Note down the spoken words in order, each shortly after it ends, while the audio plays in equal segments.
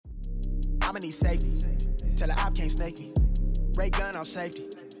I'ma need safety. Tell her I can't snake me. Ray gun on safety.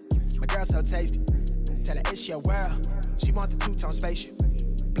 My girl so tasty. Tell her it's your world. She want the two-tone spaceship.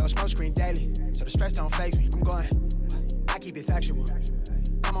 Blow smoke screen daily, so the stress don't faze me. I'm going, I keep it factual.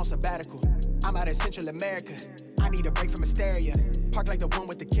 I'm on sabbatical. I'm out in Central America. I need a break from hysteria. Park like the one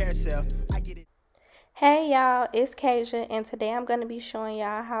with the carousel. I get it. Hey y'all, it's Kasia, and today I'm going to be showing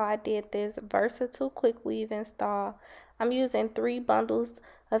y'all how I did this versatile quick weave install. I'm using 3 bundles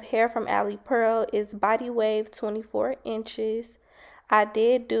of hair from Alipearl. It's body wave 24 inches. I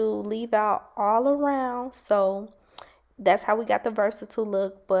did do leave out all around, so that's how we got the versatile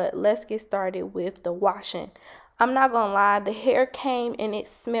look. But let's get started with the washing. I'm not gonna lie, the hair came and it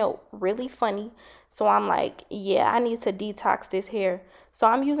smelled really funny. So I'm like, yeah, I need to detox this hair. So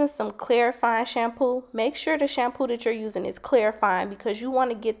I'm using some clarifying shampoo. Make sure the shampoo that you're using is clarifying, because you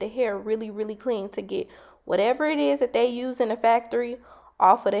want to get the hair really, really clean to get whatever it is that they use in the factory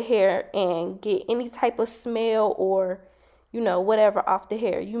off of the hair and get any type of smell or, you know, whatever off the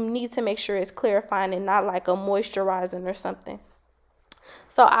hair. You need to make sure it's clarifying and not like a moisturizing or something.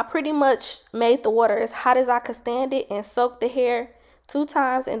 So I pretty much made the water as hot as I could stand it and soaked the hair 2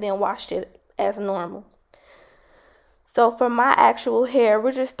 times and then washed it as normal. So for my actual hair,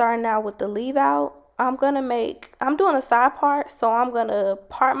 we're just starting out with the leave out. I'm doing a side part, so I'm going to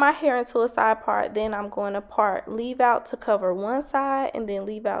part my hair into a side part. Then I'm going to part leave out to cover one side and then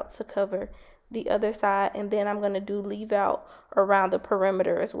leave out to cover the other side. And then I'm going to do leave out around the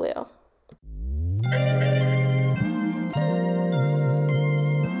perimeter as well.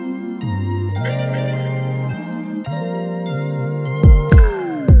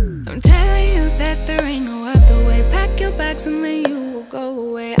 And then you will go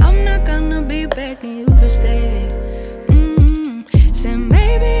away. I'm not gonna be begging you to stay. Said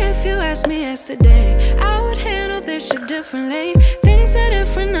maybe if you asked me yesterday, I would handle this shit differently. Things are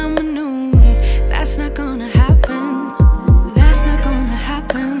different, I'm a new me. That's not gonna happen. That's not gonna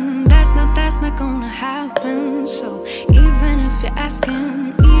happen. That's not gonna happen. So even if you're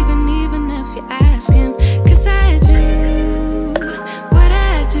asking, even if you're asking, 'cause I do what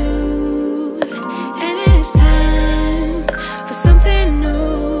I do, and it's time for something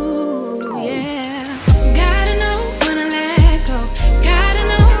new, yeah. Gotta know when to let go. Gotta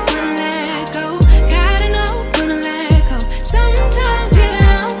know when to let go. Gotta know when to let go. Sometimes giving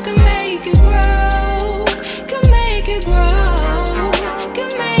up can make it grow. Can make it grow. Can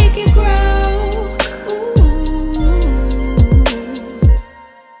make it grow. Ooh.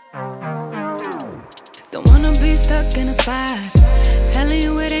 Don't wanna be stuck in a spot, telling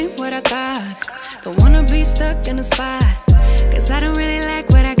you it ain't what I thought. Don't wanna be stuck in a spot, 'cause I don't really like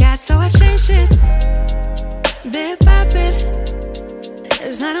what I got, so I changed it bit by bit.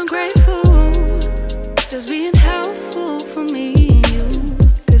 It's not ungrateful, just being helpful for me and you.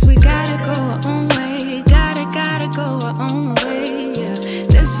 'Cause we gotta go our own way, gotta go our own way, yeah.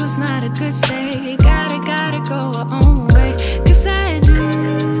 This was not a good stay, gotta go our own way. 'Cause I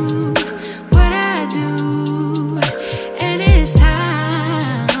do what I do, and it's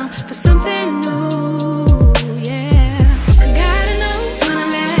time for something new, yeah. Gotta know when to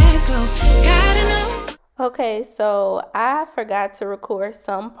let go, gotta know. Okay, so I forgot to record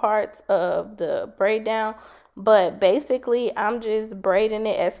some parts of the braid down, but basically I'm just braiding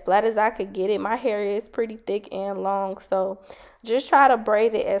it as flat as I could get it. My hair is pretty thick and long, so just try to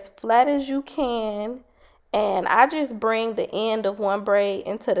braid it as flat as you can. And I just bring the end of one braid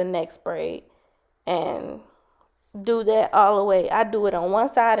into the next braid and do that all the way. I do it on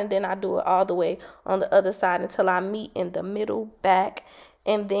one side and then I do it all the way on the other side until I meet in the middle back.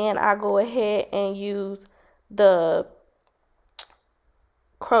 And then I go ahead and use the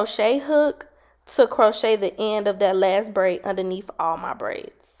crochet hook to crochet the end of that last braid underneath all my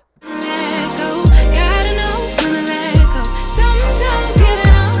braids. Let go, gotta know when to let go. Sometimes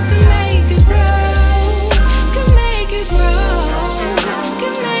giving up can make it grow, can make it grow,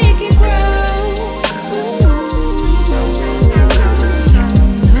 can make it grow. You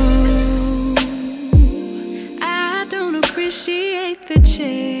know, I don't appreciate the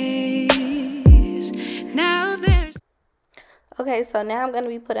chase. Now there's Okay, so now I'm going to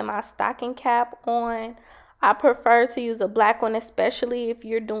be putting my stocking cap on. I prefer to use a black one, especially if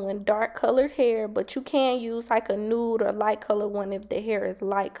you're doing dark colored hair, but you can use like a nude or light colored one if the hair is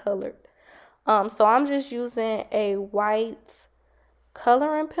light colored. So I'm just using a white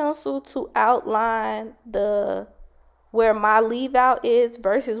coloring pencil to outline where my leave out is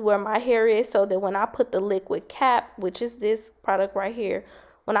versus where my hair is, so that when I put the liquid cap, which is this product right here,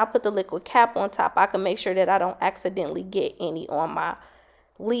 when I put the liquid cap on top, I can make sure that I don't accidentally get any on my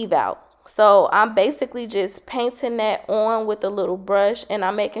leave out. So I'm basically just painting that on with a little brush, and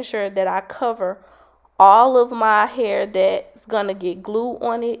I'm making sure that I cover all of my hair that's gonna get glue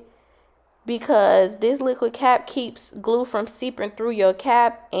on it, because this liquid cap keeps glue from seeping through your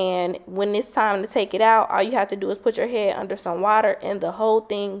cap, and when it's time to take it out, all you have to do is put your head under some water and the whole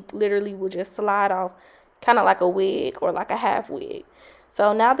thing literally will just slide off, kind of like a wig or like a half wig.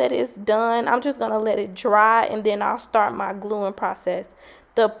 So now that it's done, I'm just gonna let it dry, and then I'll start my gluing process.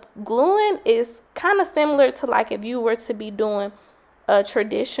 The gluing is kind of similar to like if you were to be doing a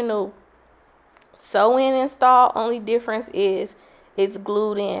traditional sew-in install. Only difference is it's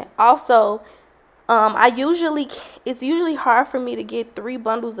glued in. Also, it's usually hard for me to get 3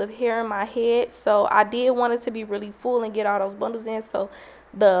 bundles of hair in my head, so I did want it to be really full and get all those bundles in. So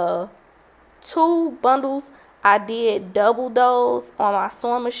the 2 bundles, I did double those on my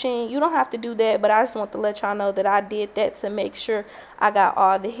sewing machine. You don't have to do that, but I just want to let y'all know that I did that to make sure I got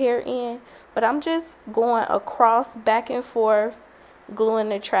all the hair in. But I'm just going across, back and forth, gluing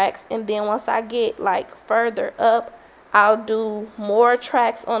the tracks, and then once I get like further up, I'll do more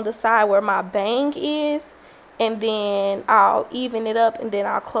tracks on the side where my bang is, and then I'll even it up, and then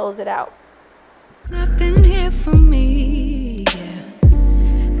I'll close it out. Nothing here for me, yeah.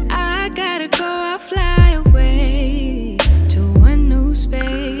 I gotta go, I'll fly away to a new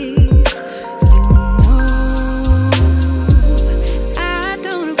space. You know, I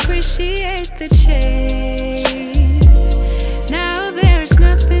don't appreciate the chase. Now there's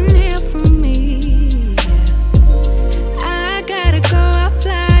nothing here for me. I gotta go, I'll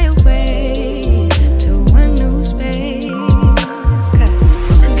fly away to a new space. 'Cause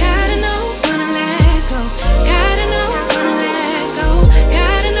gotta know when to let go. Gotta know when to let go.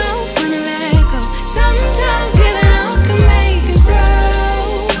 Gotta know when to let go. Sometimes giving up can make it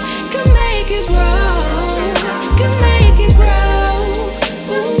grow. Can make it grow. Can make it grow.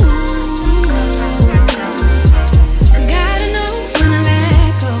 Sometimes. Gotta know when to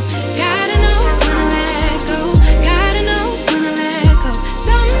let go. Gotta know when to let go. Gotta know when to let go.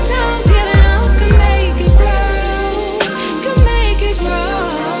 Sometimes giving up can make it grow. Can make it grow.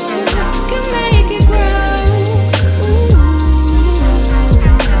 Can make it grow.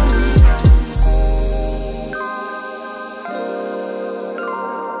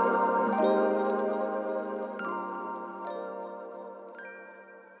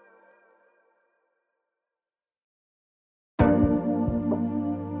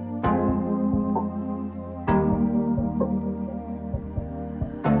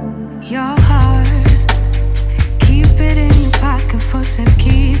 Your heart, keep it in your pocket for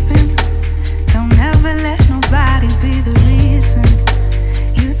safekeeping. Don't ever let nobody be the reason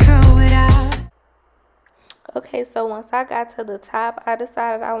you throw it out. Okay, so once I got to the top, I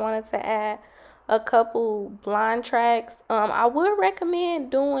decided I wanted to add a couple blind tracks. I would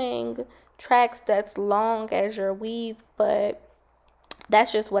recommend doing tracks that's long as your weave, but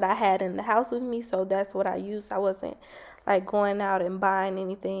that's just what I had in the house with me, so that's what I used. I wasn't like going out and buying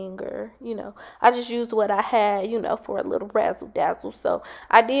anything, or I just used what I had, for a little razzle dazzle. So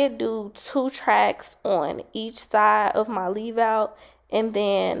I did do 2 tracks on each side of my leave out, and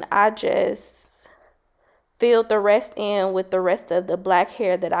then I just filled the rest in with the rest of the black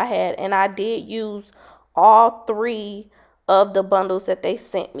hair that I had, and I did use all 3 of the bundles that they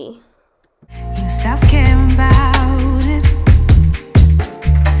sent me. You stop caring about it.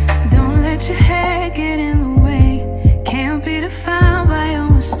 Don't let your hair get in the way. Can't be defined by your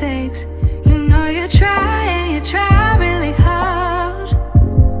mistakes. You know you try and you try really hard,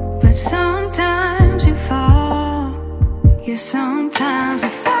 but sometimes you fall. Yeah, sometimes you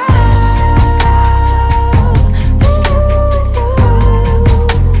fall.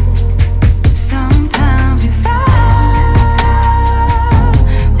 Sometimes you fall.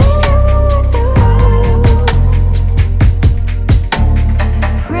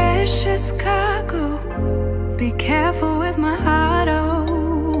 Precious cargo, be careful with my heart, oh.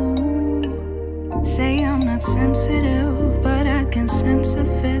 Say I'm not sensitive, but I can sense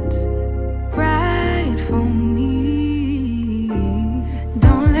if it's right for me.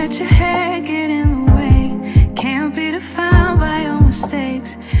 Don't let your hair get in the way. Can't be defined by your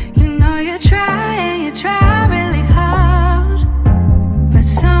mistakes. You know you try and you try really hard, but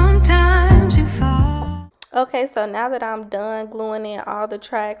sometimes you fall. Okay, so now that I'm done gluing in all the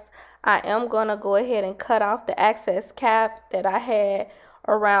tracks, I am going to go ahead and cut off the excess cap that I had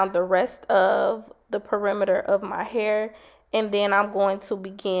around the rest of the perimeter of my hair, and then I'm going to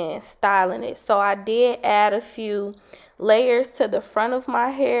begin styling it. So I did add a few layers to the front of my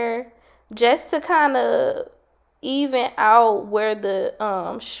hair just to kind of even out where the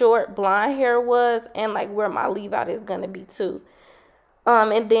short blonde hair was, and like where my leave out is going to be too.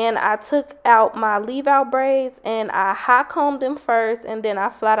 And then I took out my leave out braids and I hot combed them first, and then I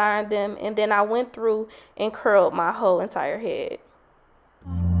flat ironed them, and then I went through and curled my whole entire head.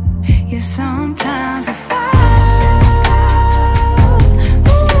 Yeah, sometimes I fall.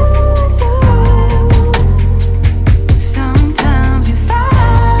 Sometimes you fall.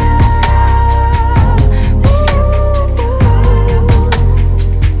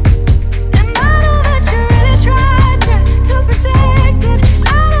 And I know that you really tried to protect it. I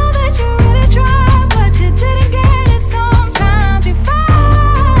know that you really tried, but you didn't get it. Sometimes you fall.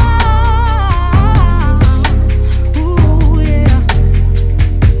 Ooh,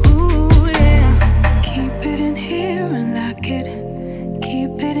 yeah. Ooh, yeah. Keep it in here and lock it.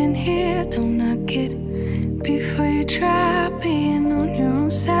 Keep it in here, don't knock it. Before you try being on your own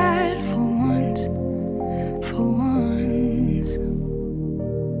side for once, for once.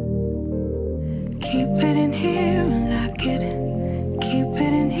 Keep it in here and lock it. Keep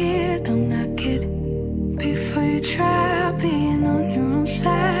it in here, don't knock it. Before you try being on your own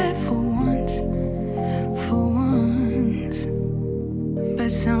side for once, for once.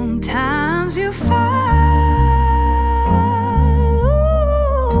 But sometimes you fall.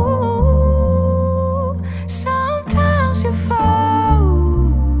 Sometimes you fall.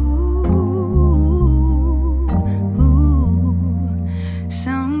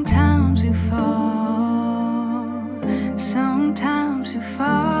 Sometimes you fall. Sometimes you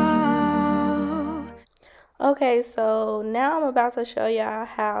fall. Okay, so now I'm about to show y'all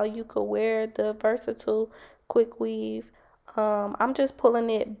how you could wear the versatile quick weave. I'm just pulling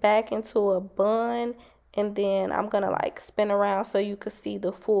it back into a bun, and then I'm gonna like spin around so you could see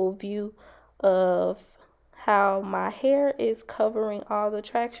the full view of how my hair is covering all the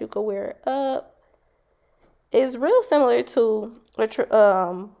tracks. You could wear it up. It's real similar to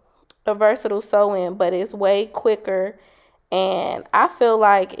a versatile sew-in, but it's way quicker, and I feel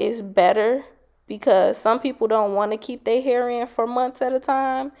like it's better because some people don't want to keep their hair in for months at a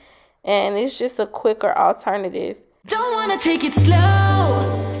time, and it's just a quicker alternative. Don't wanna take it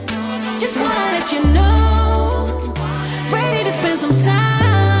slow, just wanna let you know. Ready to spend some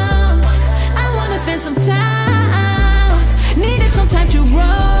time. I wanna spend some time. Needed some time to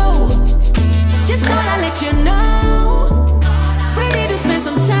grow. Just wanna let you know. Ready to spend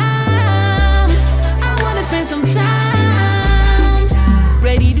some time. I wanna spend some time.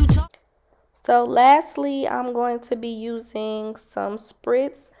 Ready to talk. So lastly, I'm going to be using some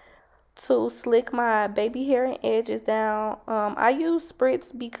spritz to slick my baby hair and edges down. I use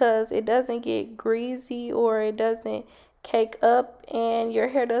spritz because it doesn't get greasy or it doesn't cake up and your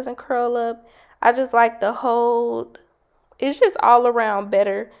hair doesn't curl up. I just like the hold. It's just all around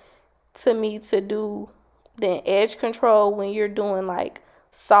better to me to do than edge control when you're doing like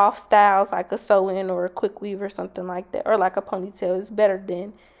soft styles like a sew-in or a quick weave or something like that, or like a ponytail. It's better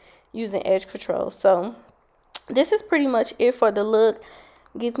than using edge control. So this is pretty much it for the look.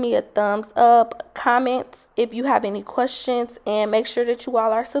 Give me a thumbs up, comments if you have any questions, and make sure that you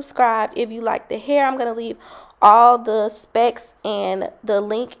all are subscribed if you like the hair. I'm going to leave all the specs and the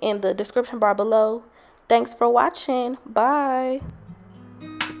link in the description bar below. Thanks for watching. Bye.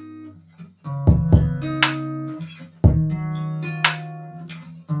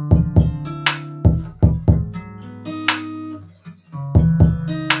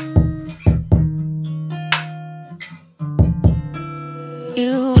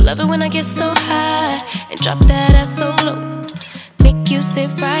 You love it when I get so high and drop that ass so low. Make you sit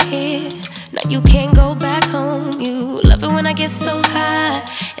right here. Now you can't go back home. You love it when I get so high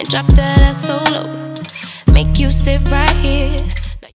and drop that ass so low. Make you sit right here.